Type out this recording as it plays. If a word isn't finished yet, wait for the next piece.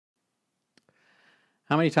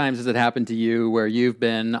How many times has it happened to you where you've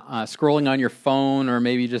been scrolling on your phone or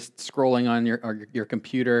maybe just scrolling on your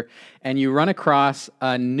computer and you run across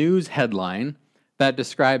a news headline that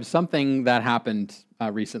describes something that happened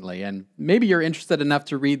recently? And maybe you're interested enough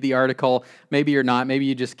to read the article, maybe you're not, maybe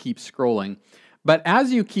you just keep scrolling. But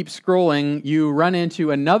as you keep scrolling, you run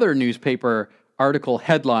into another newspaper article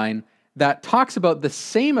headline that talks about the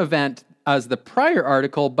same event as the prior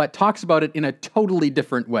article, but talks about it in a totally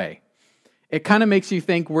different way. It kind of makes you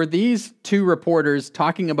think, were these two reporters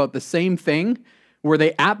talking about the same thing? Were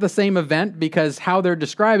they at the same event? Because how they're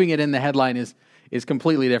describing it in the headline is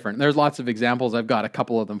completely different. There's lots of examples. I've got a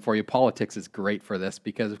couple of them for you. Politics is great for this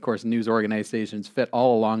because, of course, news organizations fit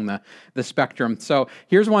all along the spectrum. So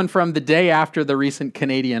here's one from the day after the recent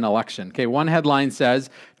Canadian election. Okay, one headline says,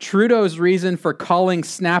 Trudeau's reason for calling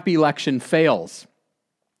snap election fails.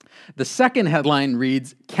 The second headline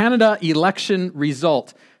reads, Canada election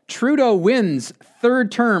result. Trudeau wins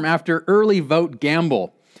third term after early vote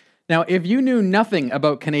gamble. Now, if you knew nothing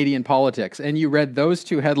about Canadian politics and you read those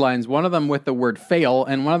two headlines, one of them with the word fail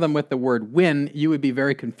and one of them with the word win, you would be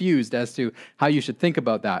very confused as to how you should think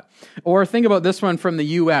about that. Or think about this one from the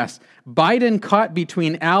U.S. Biden caught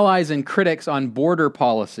between allies and critics on border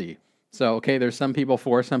policy. So, okay, there's some people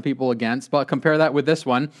for, some people against, but compare that with this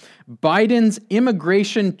one. Biden's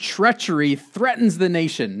immigration treachery threatens the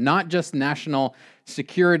nation, not just national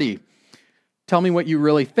security. Tell me what you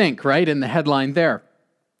really think, right, in the headline there.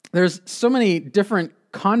 There's so many different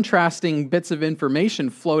contrasting bits of information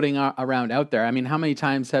floating around out there. I mean, how many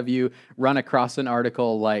times have you run across an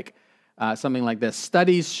article like something like this?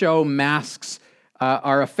 Studies show masks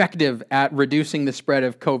are effective at reducing the spread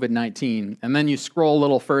of COVID-19. And then you scroll a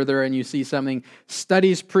little further and you see something,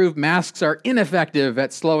 studies prove masks are ineffective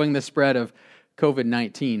at slowing the spread of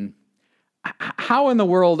COVID-19. How in the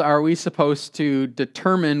world are we supposed to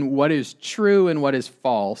determine what is true and what is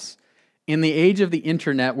false in the age of the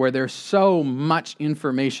internet where there's so much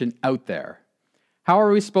information out there? How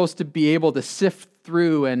are we supposed to be able to sift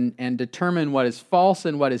through and determine what is false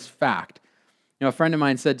and what is fact? You know, a friend of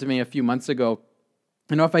mine said to me a few months ago,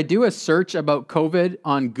 if I do a search about COVID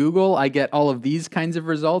on Google, I get all of these kinds of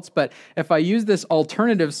results. But if I use this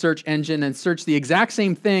alternative search engine and search the exact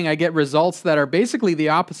same thing, I get results that are basically the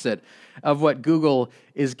opposite of what Google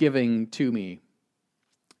is giving to me.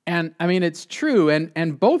 And I mean, it's true.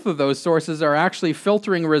 And both of those sources are actually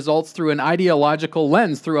filtering results through an ideological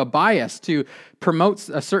lens, through a bias to promote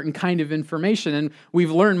a certain kind of information. And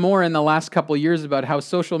we've learned more in the last couple of years about how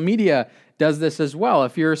social media does this as well.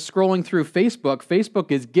 If you're scrolling through Facebook,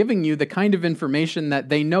 Facebook is giving you the kind of information that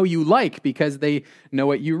they know you like because they know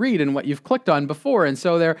what you read and what you've clicked on before. And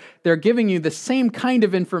so they're giving you the same kind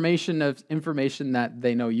of information that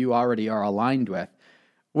they know you already are aligned with,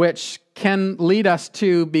 which can lead us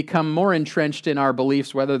to become more entrenched in our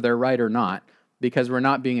beliefs, whether they're right or not, because we're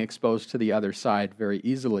not being exposed to the other side very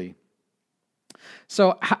easily.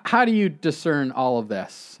 So how do you discern all of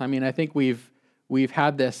this? I mean, I think we've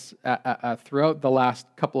had this throughout the last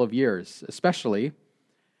couple of years, especially.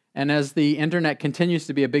 And as the internet continues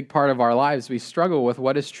to be a big part of our lives, we struggle with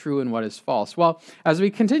what is true and what is false. Well, as we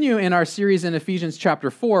continue in our series in Ephesians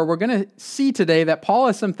chapter 4, we're going to see today that Paul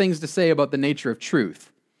has some things to say about the nature of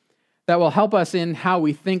truth that will help us in how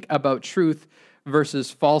we think about truth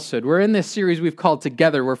versus falsehood. We're in this series we've called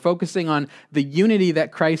Together. We're focusing on the unity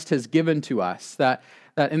that Christ has given to us, that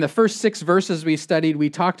in the first 6 verses we studied, we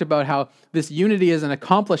talked about how this unity is an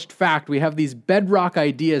accomplished fact. We have these bedrock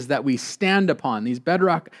ideas that we stand upon, these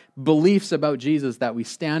bedrock beliefs about Jesus that we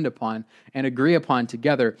stand upon and agree upon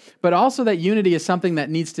together, but also that unity is something that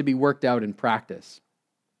needs to be worked out in practice.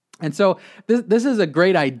 And so this is a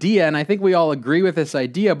great idea, and I think we all agree with this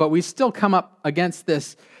idea, but we still come up against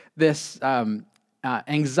this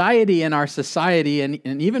anxiety in our society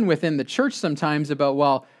and even within the church sometimes about,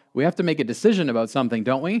 well, we have to make a decision about something,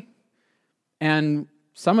 don't we? And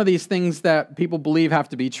some of these things that people believe have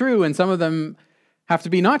to be true, and some of them have to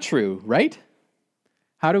be not true, right?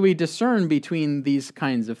 How do we discern between these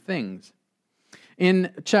kinds of things?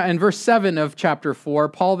 In verse 7 of chapter 4,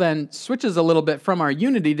 Paul then switches a little bit from our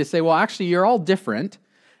unity to say, well, actually, you're all different,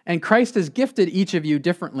 and Christ has gifted each of you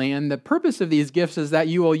differently, and the purpose of these gifts is that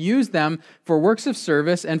you will use them for works of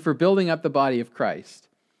service and for building up the body of Christ.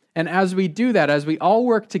 And as we do that, as we all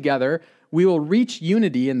work together, we will reach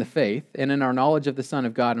unity in the faith and in our knowledge of the Son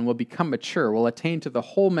of God, and we'll become mature. We'll attain to the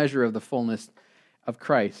whole measure of the fullness of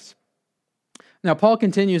Christ. Now, Paul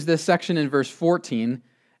continues this section in verse 14,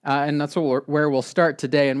 and that's where we'll start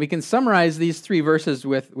today. And we can summarize these 3 verses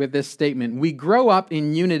with this statement. We grow up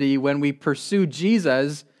in unity when we pursue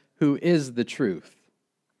Jesus, who is the truth.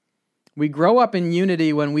 We grow up in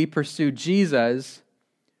unity when we pursue Jesus,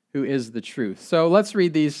 who is the truth. So let's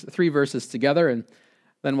read these 3 verses together, and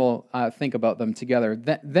then we'll think about them together.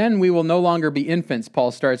 Then we will no longer be infants,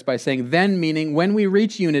 Paul starts by saying, then meaning when we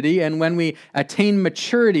reach unity and when we attain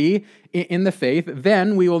maturity in the faith,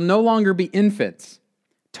 then we will no longer be infants,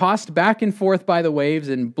 tossed back and forth by the waves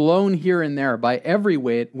and blown here and there by every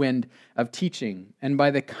wind of teaching and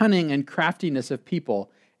by the cunning and craftiness of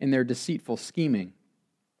people in their deceitful scheming.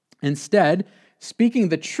 Instead, speaking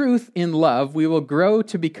the truth in love, we will grow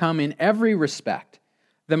to become in every respect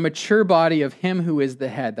the mature body of him who is the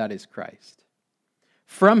head, that is Christ.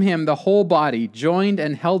 From him, the whole body, joined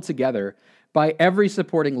and held together by every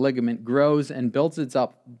supporting ligament, grows and builds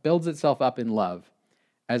itself up in love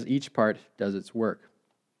as each part does its work.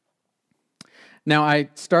 Now, I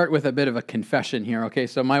start with a bit of a confession here, okay?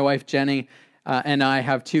 So my wife, Jenny, and I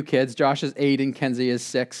have 2 kids. Josh is 8 and Kenzie is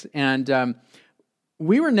 6. And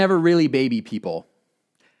we were never really baby people.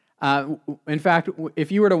 In fact,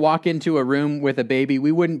 if you were to walk into a room with a baby,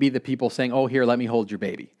 we wouldn't be the people saying, oh, here, let me hold your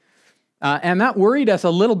baby. And that worried us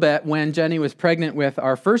a little bit when Jenny was pregnant with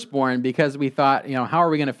our firstborn, because we thought, how are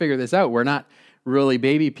we going to figure this out? We're not really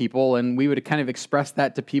baby people. And we would kind of express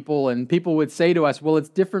that to people, and people would say to us, well, it's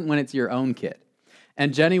different when it's your own kid.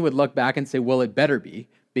 And Jenny would look back and say, well, it better be,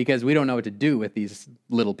 because we don't know what to do with these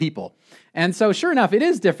little people. And so sure enough, it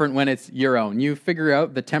is different when it's your own. You figure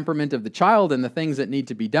out the temperament of the child and the things that need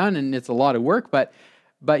to be done, and it's a lot of work, but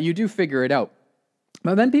you do figure it out.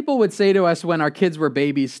 But then people would say to us when our kids were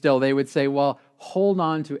babies still, they would say, well, hold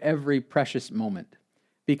on to every precious moment,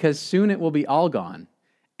 because soon it will be all gone,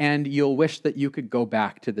 and you'll wish that you could go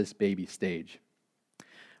back to this baby stage.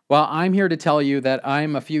 Well, I'm here to tell you that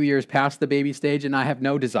I'm a few years past the baby stage, and I have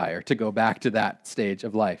no desire to go back to that stage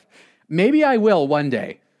of life. Maybe I will one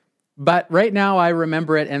day, but right now I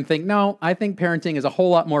remember it and think, no, I think parenting is a whole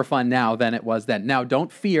lot more fun now than it was then. Now,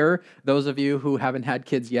 don't fear, those of you who haven't had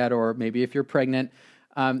kids yet, or maybe if you're pregnant,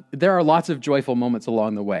 there are lots of joyful moments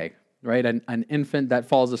along the way, right? An infant that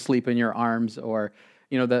falls asleep in your arms, or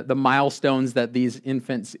the milestones that these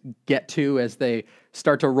infants get to as they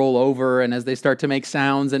start to roll over and as they start to make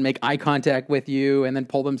sounds and make eye contact with you and then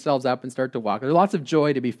pull themselves up and start to walk. There's lots of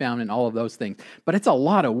joy to be found in all of those things. But it's a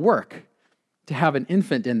lot of work to have an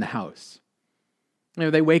infant in the house.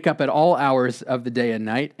 They wake up at all hours of the day and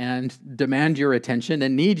night and demand your attention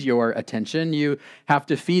and need your attention. You have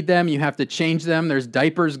to feed them. You have to change them. There's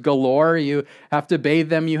diapers galore. You have to bathe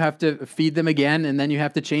them. You have to feed them again, and then you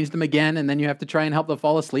have to change them again, and then you have to try and help them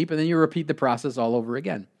fall asleep, and then you repeat the process all over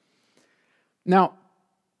again. Now,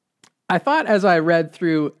 I thought as I read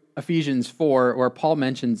through Ephesians 4, where Paul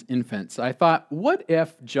mentions infants, I thought, what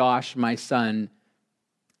if Josh, my son,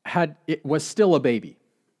 was still a baby?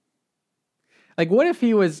 Like, what if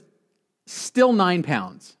he was still 9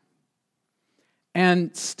 pounds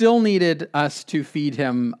and still needed us to feed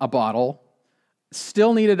him a bottle,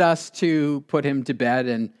 still needed us to put him to bed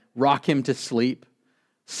and rock him to sleep,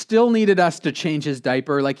 still needed us to change his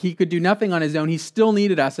diaper, like he could do nothing on his own. He still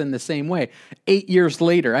needed us in the same way. 8 years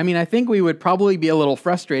later, I think we would probably be a little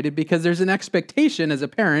frustrated, because there's an expectation as a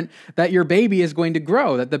parent that your baby is going to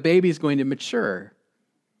grow, that the baby is going to mature.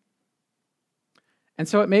 And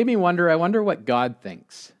so it made me wonder, I wonder what God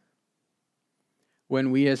thinks when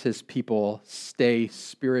we as his people stay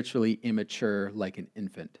spiritually immature like an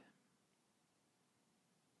infant,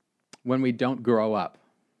 when we don't grow up.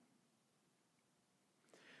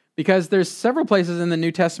 Because there's several places in the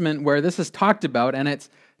New Testament where this is talked about, and it's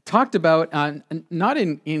talked about not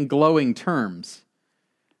in glowing terms.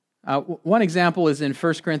 One example is in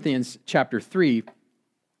 1 Corinthians chapter 3,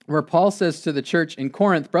 where Paul says to the church in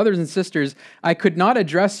Corinth, brothers and sisters, I could not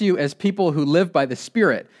address you as people who live by the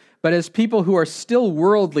Spirit, but as people who are still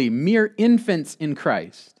worldly, mere infants in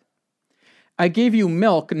Christ. I gave you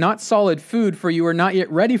milk, not solid food, for you are not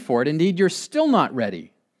yet ready for it. Indeed, you're still not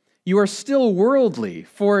ready. You are still worldly.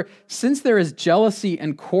 For since there is jealousy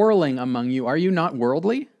and quarreling among you, are you not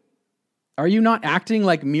worldly? Are you not acting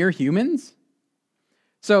like mere humans?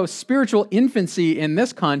 So spiritual infancy in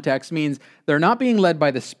this context means they're not being led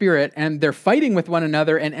by the Spirit, and they're fighting with one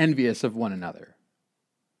another and envious of one another.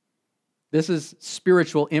 This is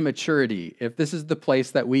spiritual immaturity, if this is the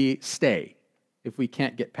place that we stay, if we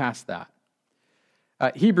can't get past that.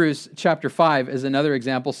 Hebrews chapter 5 is another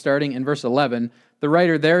example, starting in verse 11. The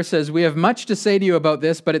writer there says, we have much to say to you about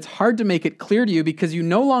this, but it's hard to make it clear to you because you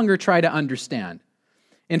no longer try to understand.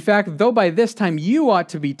 In fact, though by this time you ought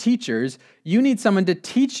to be teachers, you need someone to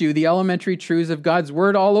teach you the elementary truths of God's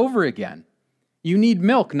word all over again. You need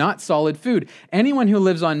milk, not solid food. Anyone who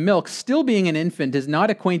lives on milk, still being an infant, is not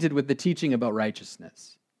acquainted with the teaching about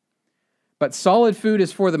righteousness. But solid food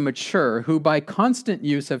is for the mature, who by constant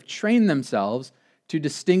use have trained themselves to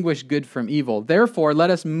distinguish good from evil. Therefore, let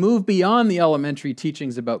us move beyond the elementary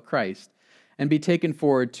teachings about Christ and be taken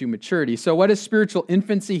forward to maturity. So what is spiritual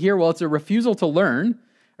infancy here? Well, it's a refusal to learn,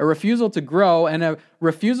 a refusal to grow, and a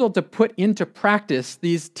refusal to put into practice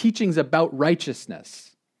these teachings about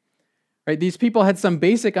righteousness. Right? These people had some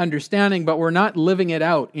basic understanding, but were not living it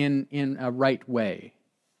out in a right way.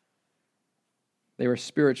 They were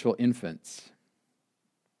spiritual infants.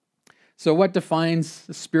 So what defines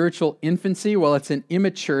spiritual infancy? Well, it's an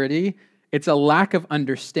immaturity. It's a lack of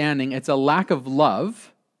understanding. It's a lack of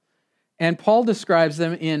love. And Paul describes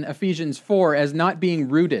them in Ephesians 4 as not being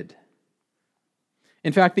rooted.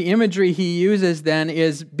 In fact, the imagery he uses then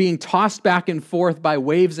is being tossed back and forth by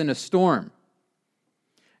waves in a storm.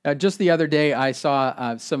 Just the other day, I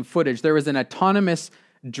saw some footage. There was an autonomous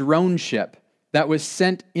drone ship that was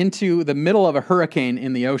sent into the middle of a hurricane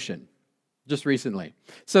in the ocean just recently.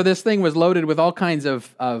 So this thing was loaded with all kinds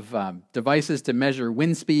of devices to measure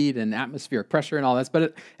wind speed and atmospheric pressure and all this, but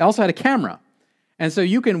it also had a camera. And so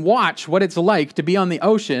you can watch what it's like to be on the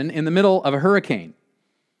ocean in the middle of a hurricane.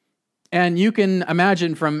 And you can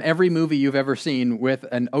imagine from every movie you've ever seen with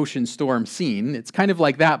an ocean storm scene, it's kind of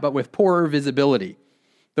like that, but with poorer visibility.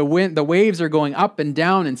 The waves are going up and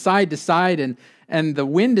down and side to side, and the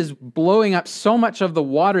wind is blowing up so much of the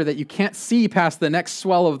water that you can't see past the next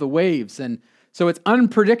swell of the waves. And so it's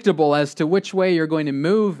unpredictable as to which way you're going to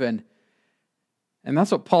move. And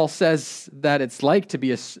that's what Paul says that it's like to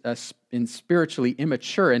be spiritually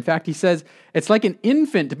immature. In fact, he says it's like an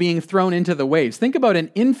infant being thrown into the waves. Think about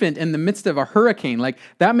an infant in the midst of a hurricane. Like,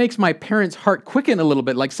 that makes my parents' heart quicken a little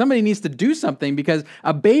bit. Like, somebody needs to do something because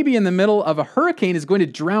a baby in the middle of a hurricane is going to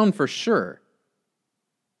drown for sure.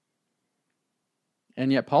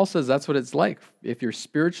 And yet Paul says that's what it's like. If you're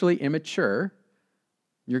spiritually immature,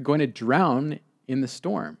 you're going to drown in the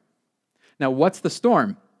storm. Now, what's the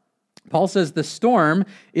storm? Paul says the storm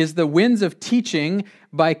is the winds of teaching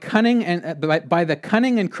by the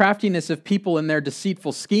cunning and craftiness of people in their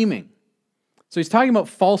deceitful scheming. So he's talking about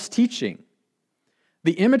false teaching.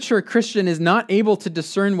 The immature Christian is not able to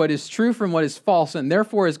discern what is true from what is false, and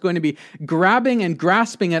therefore is going to be grabbing and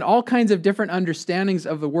grasping at all kinds of different understandings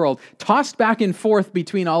of the world, tossed back and forth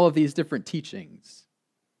between all of these different teachings,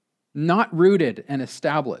 not rooted and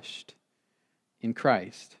established in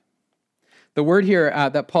Christ. The word here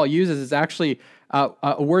that Paul uses is actually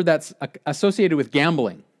a word that's associated with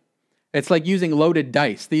gambling. It's like using loaded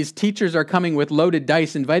dice. These teachers are coming with loaded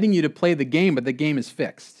dice, inviting you to play the game, but the game is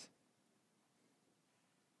fixed.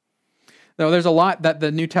 Now, there's a lot that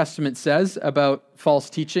the New Testament says about false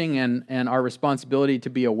teaching and our responsibility to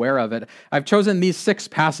be aware of it. I've chosen these 6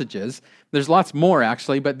 passages. There's lots more,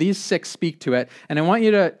 actually, but these 6 speak to it. And I want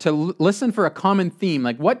you to listen for a common theme,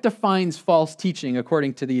 like what defines false teaching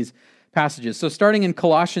according to these passages. So starting in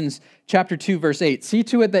Colossians chapter 2, verse 8, see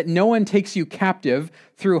to it that no one takes you captive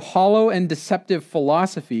through hollow and deceptive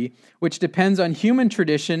philosophy, which depends on human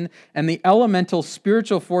tradition and the elemental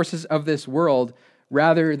spiritual forces of this world,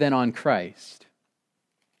 rather than on Christ.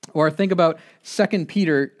 Or think about 2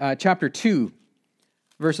 Peter chapter 2,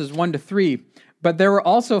 verses 1 to 3. But there were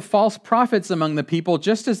also false prophets among the people,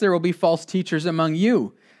 just as there will be false teachers among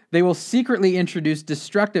you. They will secretly introduce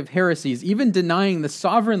destructive heresies, even denying the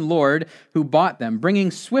sovereign Lord who bought them,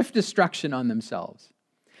 bringing swift destruction on themselves.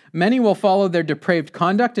 Many will follow their depraved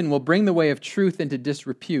conduct and will bring the way of truth into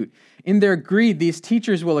disrepute. In their greed, these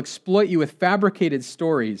teachers will exploit you with fabricated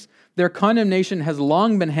stories. Their condemnation has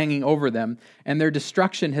long been hanging over them, and their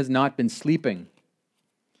destruction has not been sleeping.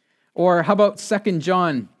 Or how about 2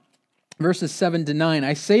 John verses 7 to 9?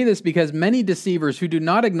 I say this because many deceivers who do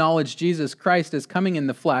not acknowledge Jesus Christ as coming in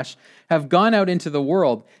the flesh have gone out into the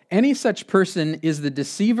world. Any such person is the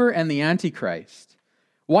deceiver and the Antichrist.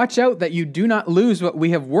 Watch out that you do not lose what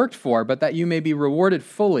we have worked for, but that you may be rewarded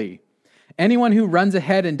fully. Anyone who runs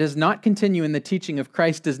ahead and does not continue in the teaching of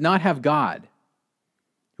Christ does not have God.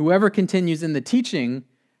 Whoever continues in the teaching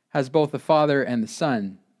has both the Father and the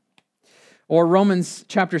Son. Or Romans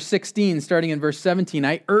chapter 16, starting in verse 17,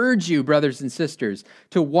 I urge you, brothers and sisters,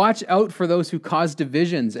 to watch out for those who cause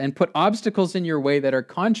divisions and put obstacles in your way that are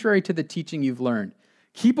contrary to the teaching you've learned.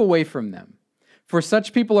 Keep away from them. For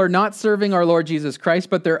such people are not serving our Lord Jesus Christ,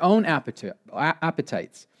 but their own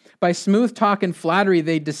appetites. By smooth talk and flattery,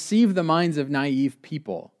 they deceive the minds of naive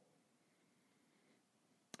people.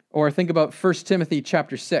 Or think about 1 Timothy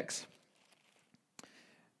chapter 6,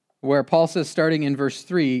 where Paul says, starting in verse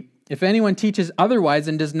 3, if anyone teaches otherwise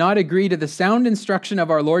and does not agree to the sound instruction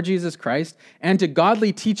of our Lord Jesus Christ and to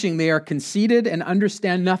godly teaching, they are conceited and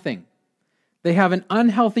understand nothing. They have an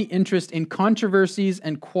unhealthy interest in controversies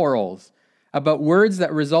and quarrels, about words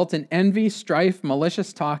that result in envy, strife,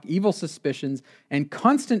 malicious talk, evil suspicions, and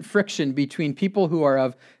constant friction between people who are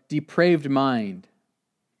of depraved mind,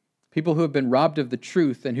 people who have been robbed of the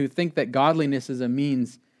truth and who think that godliness is a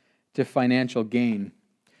means to financial gain.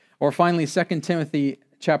 Or finally, 2 Timothy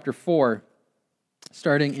chapter 4,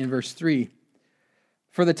 starting in verse 3.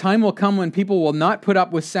 For the time will come when people will not put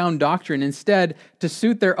up with sound doctrine. Instead, to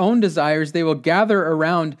suit their own desires, they will gather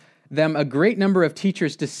around them a great number of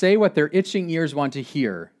teachers to say what their itching ears want to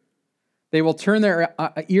hear. They will turn their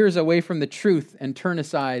ears away from the truth and turn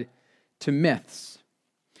aside to myths.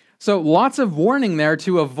 So lots of warning there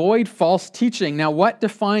to avoid false teaching. Now, what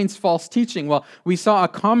defines false teaching? Well, we saw a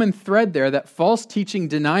common thread there that false teaching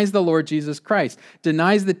denies the Lord Jesus Christ,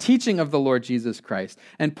 denies the teaching of the Lord Jesus Christ,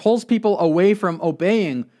 and pulls people away from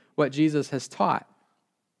obeying what Jesus has taught.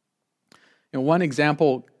 One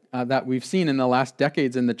example that we've seen in the last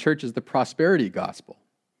decades in the church is the prosperity gospel.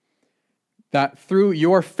 That through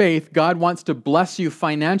your faith, God wants to bless you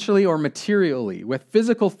financially or materially with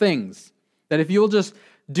physical things. That if you'll just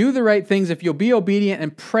do the right things, if you'll be obedient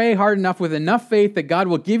and pray hard enough with enough faith, that God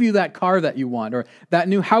will give you that car that you want, or that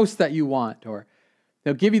new house that you want, or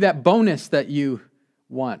He'll give you that bonus that you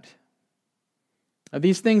want. Now,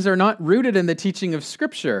 these things are not rooted in the teaching of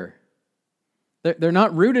Scripture. They're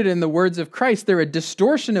not rooted in the words of Christ. They're a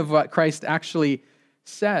distortion of what Christ actually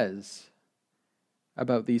says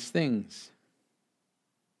about these things.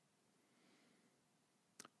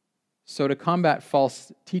 So to combat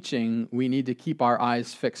false teaching, we need to keep our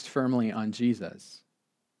eyes fixed firmly on Jesus.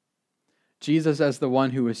 Jesus as the one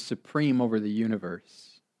who is supreme over the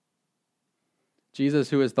universe. Jesus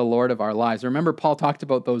who is the Lord of our lives. Remember, Paul talked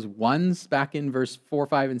about those ones back in verse 4,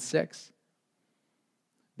 5, and 6?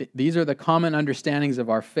 These are the common understandings of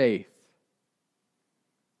our faith.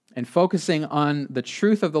 And focusing on the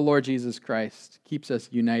truth of the Lord Jesus Christ keeps us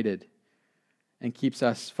united and keeps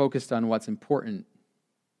us focused on what's important.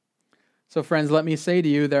 So friends, let me say to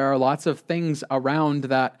you, there are lots of things around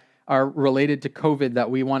that are related to COVID that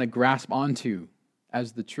we want to grasp onto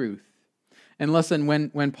as the truth. And listen,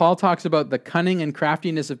 when Paul talks about the cunning and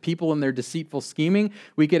craftiness of people and their deceitful scheming,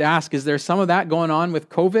 we could ask, is there some of that going on with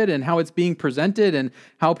COVID and how it's being presented and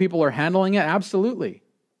how people are handling it? Absolutely.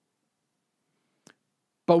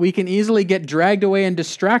 But we can easily get dragged away and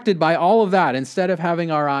distracted by all of that instead of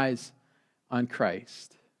having our eyes on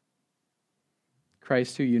Christ.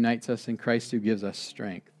 Christ who unites us and Christ who gives us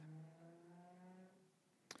strength.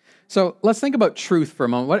 So let's think about truth for a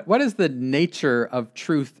moment. What is the nature of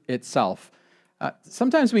truth itself?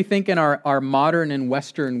 Sometimes we think in our modern and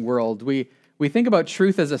Western world, we think about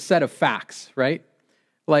truth as a set of facts, right?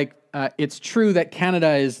 Like it's true that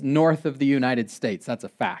Canada is north of the United States. That's a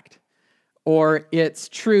fact. Or it's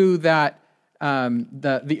true that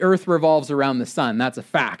the earth revolves around the sun. That's a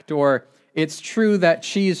fact. Or it's true that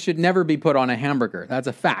cheese should never be put on a hamburger. That's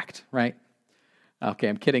a fact, right? Okay,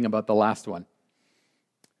 I'm kidding about the last one.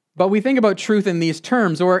 But we think about truth in these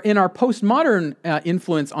terms, or in our postmodern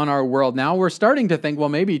influence on our world now, we're starting to think, well,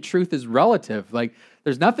 maybe truth is relative. Like,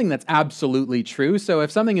 there's nothing that's absolutely true. So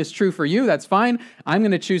if something is true for you, that's fine. I'm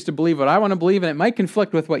going to choose to believe what I want to believe, and it might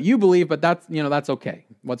conflict with what you believe, but that's okay.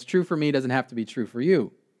 What's true for me doesn't have to be true for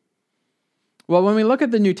you. Well, when we look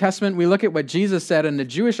at the New Testament, we look at what Jesus said in the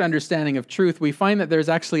Jewish understanding of truth, we find that there's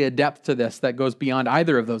actually a depth to this that goes beyond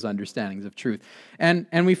either of those understandings of truth. And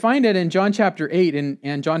we find it in John chapter 8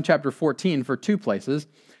 and John chapter 14 for two places.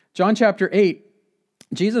 John chapter 8,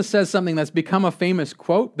 Jesus says something that's become a famous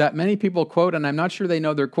quote that many people quote, and I'm not sure they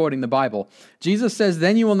know they're quoting the Bible. Jesus says,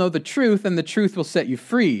 "Then you will know the truth, and the truth will set you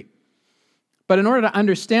free." But in order to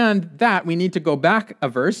understand that, we need to go back a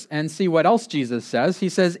verse and see what else Jesus says. He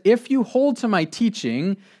says, "If you hold to my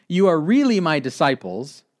teaching, you are really my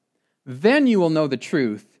disciples. Then you will know the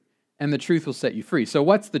truth, and the truth will set you free." So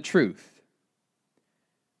what's the truth?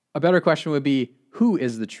 A better question would be, who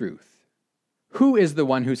is the truth? Who is the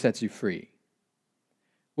one who sets you free?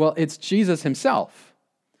 Well, it's Jesus himself.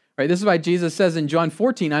 Right? This is why Jesus says in John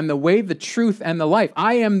 14, "I'm the way, the truth, and the life."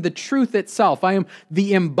 I am the truth itself. I am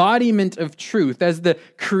the embodiment of truth. As the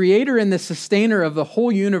creator and the sustainer of the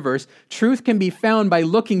whole universe, truth can be found by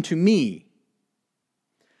looking to me.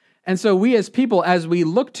 And so we as people, as we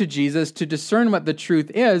look to Jesus to discern what the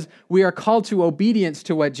truth is, we are called to obedience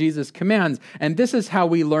to what Jesus commands. And this is how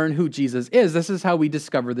we learn who Jesus is. This is how we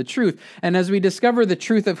discover the truth. And as we discover the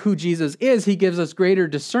truth of who Jesus is, he gives us greater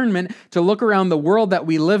discernment to look around the world that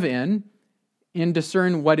we live in and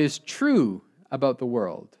discern what is true about the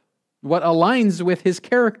world, what aligns with his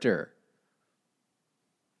character.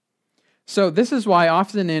 So this is why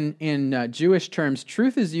often in Jewish terms,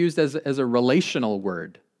 truth is used as a relational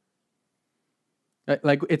word.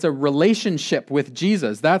 Like it's a relationship with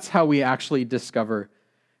Jesus. That's how we actually discover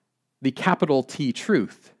the capital T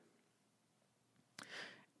truth.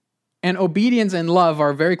 And obedience and love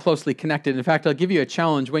are very closely connected. In fact, I'll give you a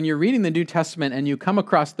challenge. When you're reading the New Testament and you come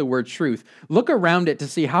across the word truth, look around it to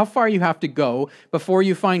see how far you have to go before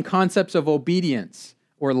you find concepts of obedience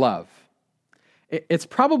or love. It's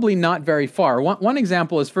probably not very far. One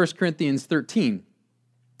example is 1 Corinthians 13.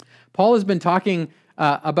 Paul has been talking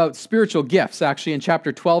about spiritual gifts, actually, in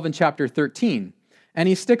chapter 12 and chapter 13. And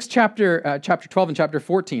he sticks chapter 12 and chapter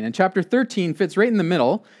 14. And chapter 13 fits right in the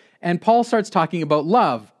middle, and Paul starts talking about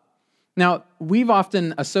love. Now, we've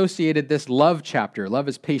often associated this love chapter, love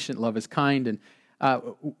is patient, love is kind, and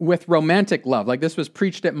with romantic love. Like this was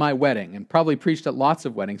preached at my wedding and probably preached at lots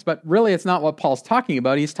of weddings. But really, it's not what Paul's talking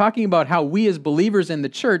about. He's talking about how we as believers in the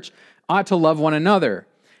church ought to love one another.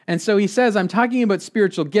 And so he says, I'm talking about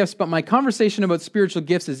spiritual gifts, but my conversation about spiritual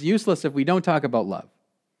gifts is useless if we don't talk about love.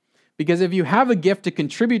 Because if you have a gift to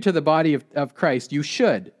contribute to the body of Christ, you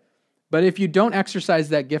should. But if you don't exercise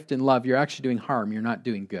that gift in love, you're actually doing harm. You're not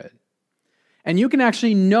doing good. And you can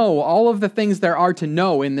actually know all of the things there are to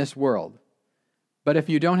know in this world. But if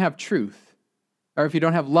you don't have truth, or if you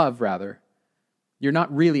don't have love, rather, you're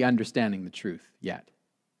not really understanding the truth yet.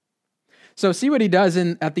 So see what he does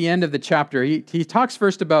at the end of the chapter. He talks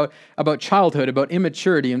first about childhood, about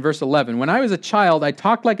immaturity in verse 11. When I was a child, I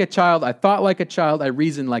talked like a child, I thought like a child, I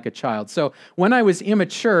reasoned like a child. So when I was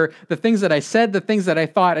immature, the things that I said, the things that I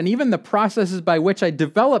thought, and even the processes by which I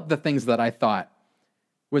developed the things that I thought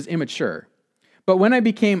was immature. But when I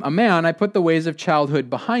became a man, I put the ways of childhood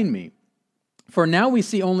behind me. For now we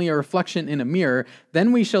see only a reflection in a mirror,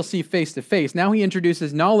 then we shall see face to face. Now he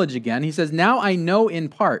introduces knowledge again. He says, now I know in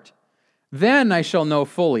part, then I shall know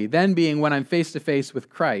fully, then being when I'm face to face with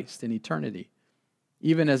Christ in eternity,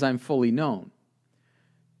 even as I'm fully known.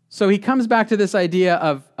 So he comes back to this idea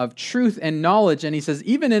of truth and knowledge, and he says,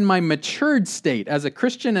 even in my matured state as a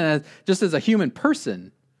Christian and just as a human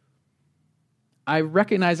person, I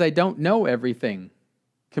recognize I don't know everything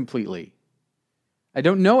completely. I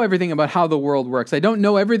don't know everything about how the world works. I don't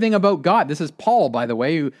know everything about God. This is Paul, by the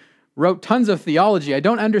way, who wrote tons of theology. I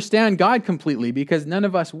don't understand God completely because none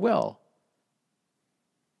of us will.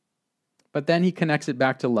 But then he connects it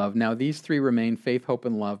back to love. Now these three remain, faith, hope,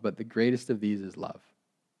 and love, but the greatest of these is love.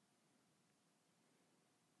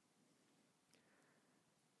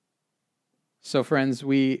 So friends,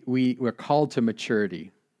 we're called to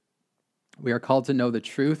maturity. We are called to know the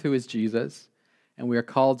truth, who is Jesus, and we are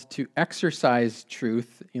called to exercise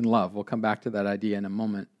truth in love. We'll come back to that idea in a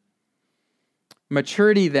moment.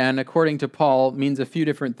 Maturity then, according to Paul, means a few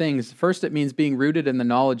different things. First, it means being rooted in the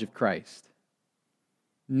knowledge of Christ.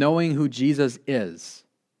 Knowing who Jesus is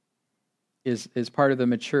part of the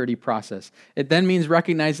maturity process. It then means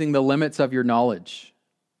recognizing the limits of your knowledge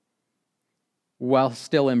while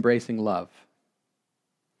still embracing love.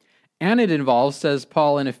 And it involves, says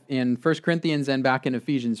Paul in 1 Corinthians and back in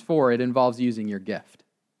Ephesians 4, it involves using your gift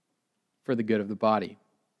for the good of the body.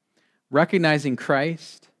 Recognizing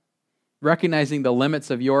Christ, recognizing the limits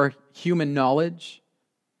of your human knowledge,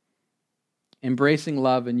 embracing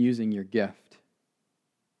love and using your gift.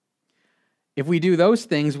 If we do those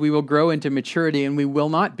things, we will grow into maturity and we will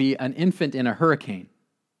not be an infant in a hurricane,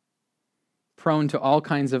 prone to all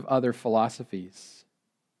kinds of other philosophies.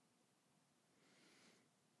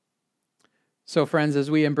 So friends, as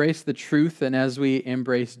we embrace the truth and as we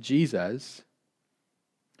embrace Jesus,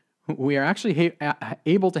 we are actually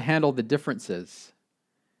able to handle the differences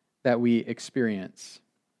that we experience.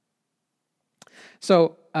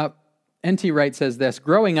 So, N.T. Wright says this,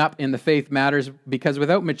 growing up in the faith matters because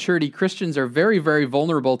without maturity, Christians are very, very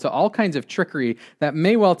vulnerable to all kinds of trickery that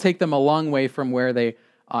may well take them a long way from where they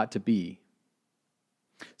ought to be.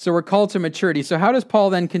 So we're called to maturity. So how does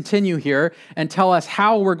Paul then continue here and tell us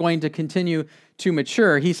how we're going to continue to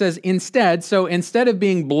mature? He says, instead of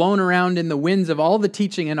being blown around in the winds of all the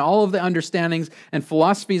teaching and all of the understandings and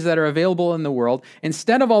philosophies that are available in the world,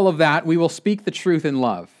 instead of all of that, we will speak the truth in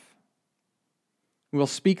love. We will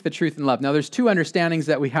speak the truth in love. Now, there's two understandings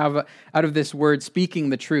that we have out of this word, speaking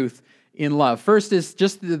the truth in love. First is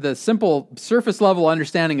just the simple surface level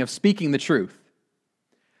understanding of speaking the truth.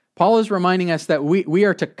 Paul is reminding us that we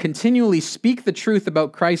are to continually speak the truth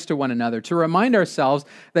about Christ to one another, to remind ourselves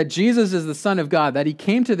that Jesus is the Son of God, that he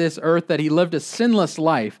came to this earth, that he lived a sinless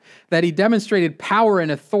life, that he demonstrated power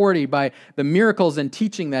and authority by the miracles and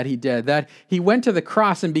teaching that he did, that he went to the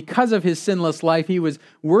cross, and because of his sinless life, he was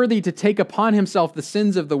worthy to take upon himself the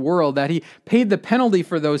sins of the world, that he paid the penalty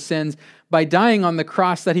for those sins by dying on the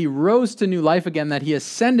cross, that he rose to new life again, that he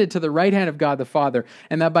ascended to the right hand of God the Father,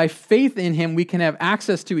 and that by faith in him we can have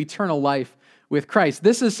access to eternal life with Christ.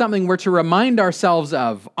 This is something we're to remind ourselves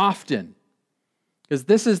of often, because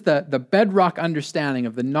this is the bedrock understanding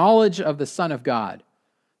of the knowledge of the Son of God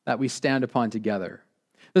that we stand upon together.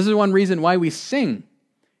 This is one reason why we sing,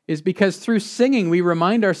 is because through singing we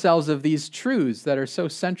remind ourselves of these truths that are so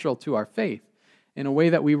central to our faith in a way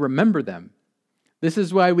that we remember them. This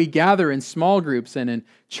is why we gather in small groups and in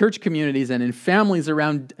church communities and in families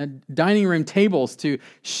around dining room tables to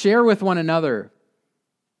share with one another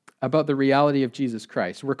about the reality of Jesus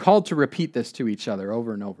Christ. We're called to repeat this to each other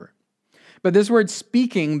over and over. But this word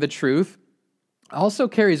speaking the truth also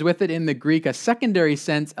carries with it in the Greek a secondary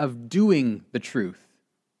sense of doing the truth.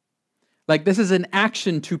 Like this is an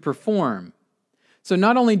action to perform. So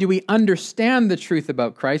not only do we understand the truth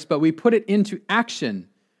about Christ, but we put it into action.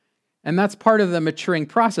 And that's part of the maturing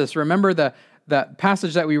process. Remember the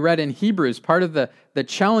passage that we read in Hebrews, part of the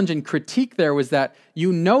challenge and critique there was that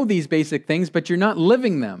you know these basic things, but you're not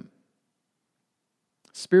living them.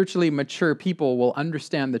 Spiritually mature people will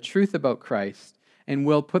understand the truth about Christ and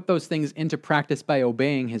will put those things into practice by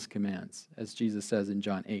obeying his commands, as Jesus says in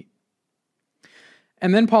John 8.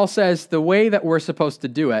 And then Paul says the way that we're supposed to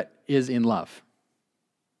do it is in love.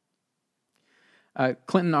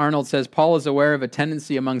 Clinton Arnold says, Paul is aware of a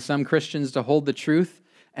tendency among some Christians to hold the truth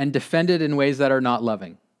and defend it in ways that are not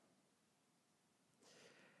loving.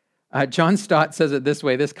 John Stott says it this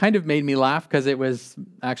way. This kind of made me laugh because it was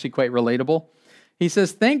actually quite relatable. He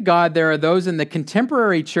says, thank God there are those in the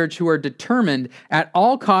contemporary church who are determined at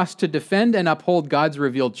all costs to defend and uphold God's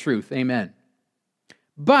revealed truth. Amen.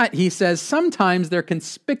 But, he says, sometimes they're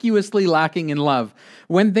conspicuously lacking in love.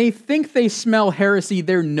 When they think they smell heresy,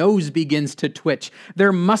 their nose begins to twitch,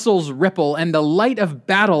 their muscles ripple, and the light of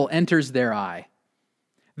battle enters their eye.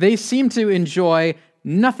 They seem to enjoy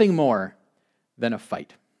nothing more than a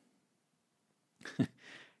fight.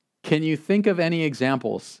 Can you think of any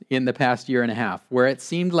examples in the past year and a half where it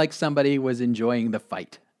seemed like somebody was enjoying the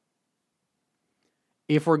fight?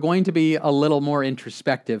 If we're going to be a little more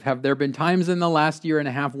introspective, have there been times in the last year and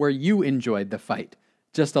a half where you enjoyed the fight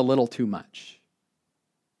just a little too much?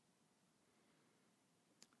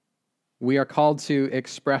 We are called to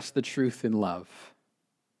express the truth in love,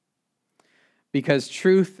 because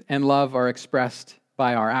truth and love are expressed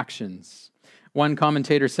by our actions. One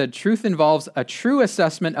commentator said, truth involves a true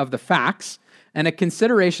assessment of the facts and a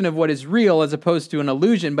consideration of what is real as opposed to an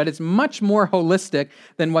illusion, but it's much more holistic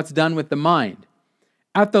than what's done with the mind.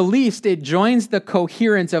 At the least, it joins the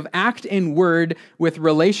coherence of act and word with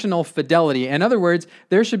relational fidelity. In other words,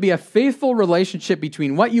 there should be a faithful relationship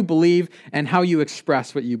between what you believe and how you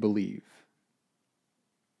express what you believe.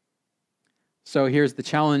 So here's the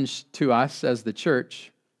challenge to us as the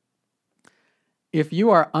church. If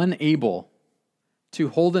you are unable to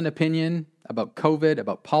hold an opinion about COVID,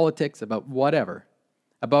 about politics, about whatever,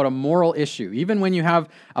 about a moral issue, even when you have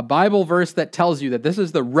a Bible verse that tells you that this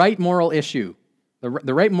is the right moral issue,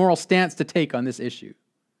 the right moral stance to take on this issue.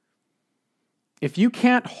 If you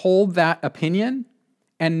can't hold that opinion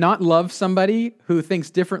and not love somebody who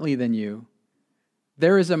thinks differently than you,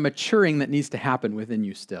 there is a maturing that needs to happen within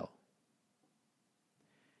you still.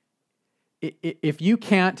 If you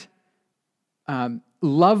can't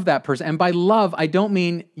love that person, and by love I don't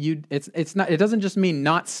mean you. It doesn't just mean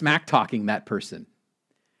not smack talking that person.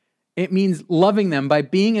 It means loving them by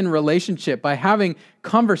being in relationship, by having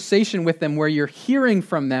conversation with them where you're hearing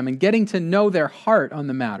from them and getting to know their heart on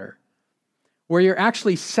the matter, where you're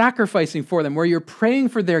actually sacrificing for them, where you're praying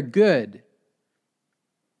for their good.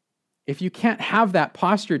 If you can't have that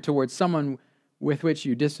posture towards someone with which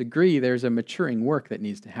you disagree, there's a maturing work that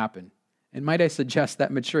needs to happen. And might I suggest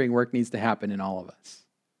that maturing work needs to happen in all of us.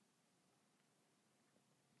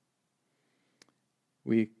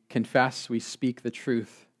 We confess, we speak the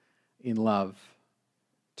truth in love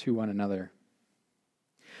to one another.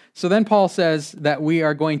 So then Paul says that we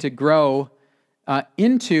are going to grow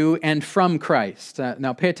into and from Christ.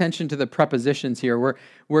 Now pay attention to the prepositions here.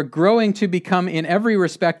 We're growing to become in every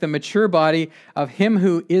respect the mature body of him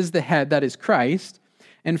who is the head, that is Christ.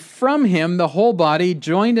 And from him, the whole body,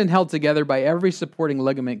 joined and held together by every supporting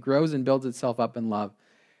ligament, grows and builds itself up in love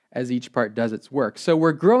as each part does its work. So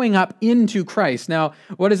we're growing up into Christ. Now,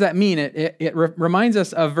 what does that mean? It reminds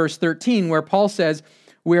us of verse 13, where Paul says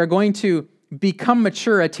we are going to become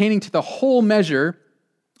mature, attaining to the whole measure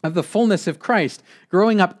of the fullness of Christ.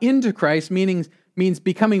 Growing up into Christ means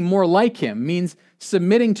becoming more like him, means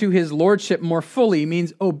submitting to his lordship more fully,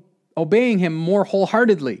 means obeying him more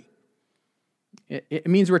wholeheartedly. It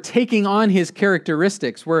means we're taking on his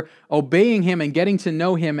characteristics. We're obeying him and getting to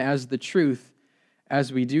know him as the truth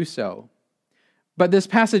as we do so. But this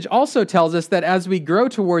passage also tells us that as we grow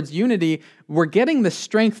towards unity, we're getting the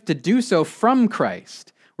strength to do so from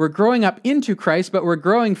Christ. We're growing up into Christ, but we're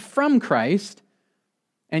growing from Christ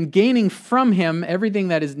and gaining from him everything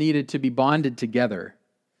that is needed to be bonded together,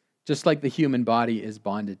 just like the human body is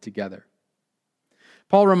bonded together.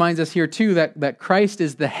 Paul reminds us here too that Christ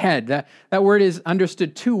is the head. That word is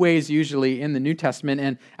understood two ways usually in the New Testament,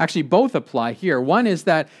 and actually both apply here. One is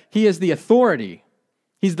that he is the authority.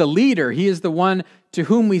 He's the leader. He is the one to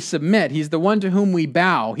whom we submit. He's the one to whom we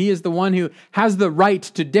bow. He is the one who has the right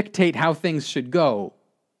to dictate how things should go.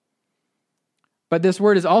 But this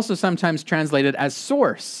word is also sometimes translated as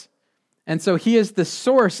source. And so he is the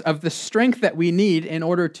source of the strength that we need in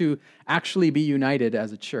order to actually be united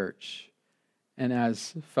as a church and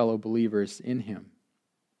as fellow believers in him.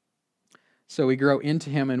 So we grow into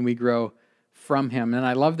him and we grow from him. And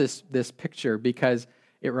I love this picture because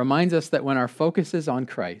it reminds us that when our focus is on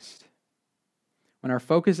Christ, when our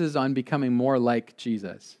focus is on becoming more like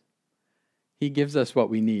Jesus, he gives us what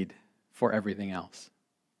we need for everything else.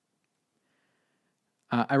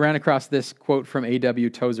 I ran across this quote from A.W.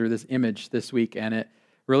 Tozer, this image this week, and it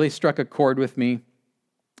really struck a chord with me,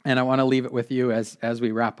 and I want to leave it with you as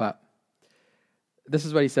we wrap up. This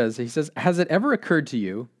is what he says. He says, "Has it ever occurred to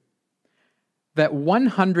you that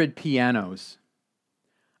 100 pianos,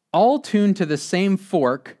 all tuned to the same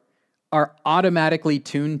fork, are automatically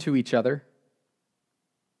tuned to each other?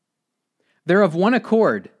 They're of one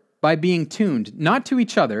accord by being tuned, not to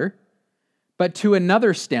each other, but to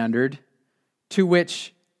another standard to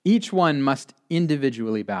which each one must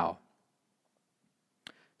individually bow."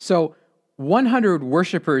 So 100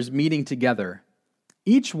 worshipers meeting together,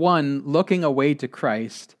 each one looking away to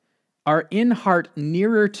Christ, are in heart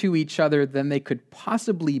nearer to each other than they could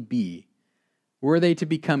possibly be were they to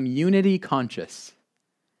become unity conscious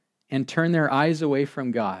and turn their eyes away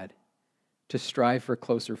from God to strive for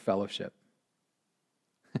closer fellowship.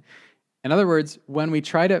 In other words, when we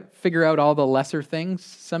try to figure out all the lesser things,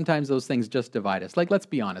 sometimes those things just divide us. Like, let's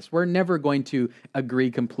be honest, we're never going to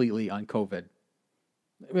agree completely on COVID.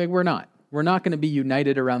 We're not. We're not going to be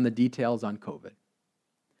united around the details on COVID.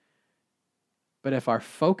 But if our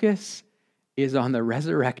focus is on the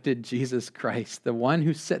resurrected Jesus Christ, the one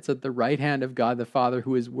who sits at the right hand of God the Father,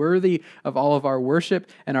 who is worthy of all of our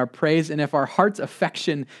worship and our praise, and if our heart's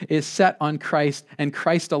affection is set on Christ and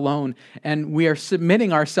Christ alone, and we are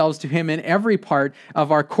submitting ourselves to him in every part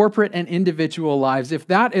of our corporate and individual lives, if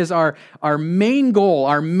that is our main goal,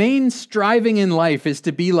 our main striving in life is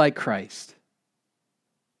to be like Christ,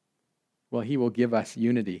 well, he will give us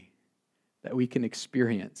unity that we can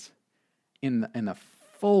experience in a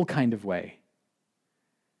full kind of way.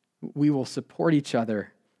 We will support each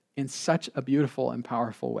other in such a beautiful and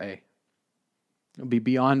powerful way. It'll be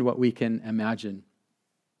beyond what we can imagine.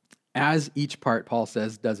 As each part, Paul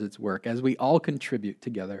says, does its work, as we all contribute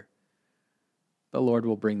together, the Lord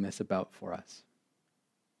will bring this about for us.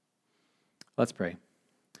 Let's pray.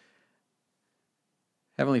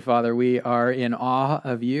 Heavenly Father, we are in awe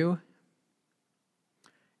of you,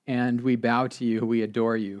 and we bow to you, we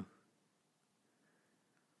adore you.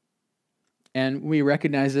 And we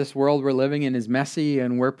recognize this world we're living in is messy,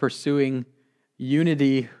 and we're pursuing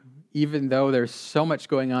unity even though there's so much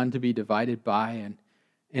going on to be divided by.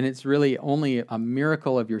 And it's really only a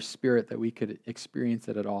miracle of your Spirit that we could experience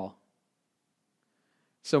it at all.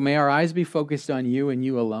 So may our eyes be focused on you and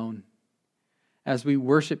you alone. As we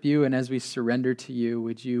worship you and as we surrender to you,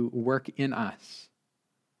 would you work in us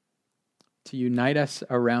to unite us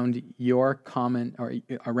around your common, or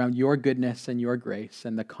around your goodness and your grace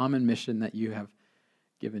and the common mission that you have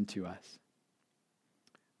given to us.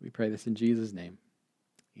 We pray this in Jesus' name.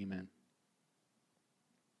 Amen.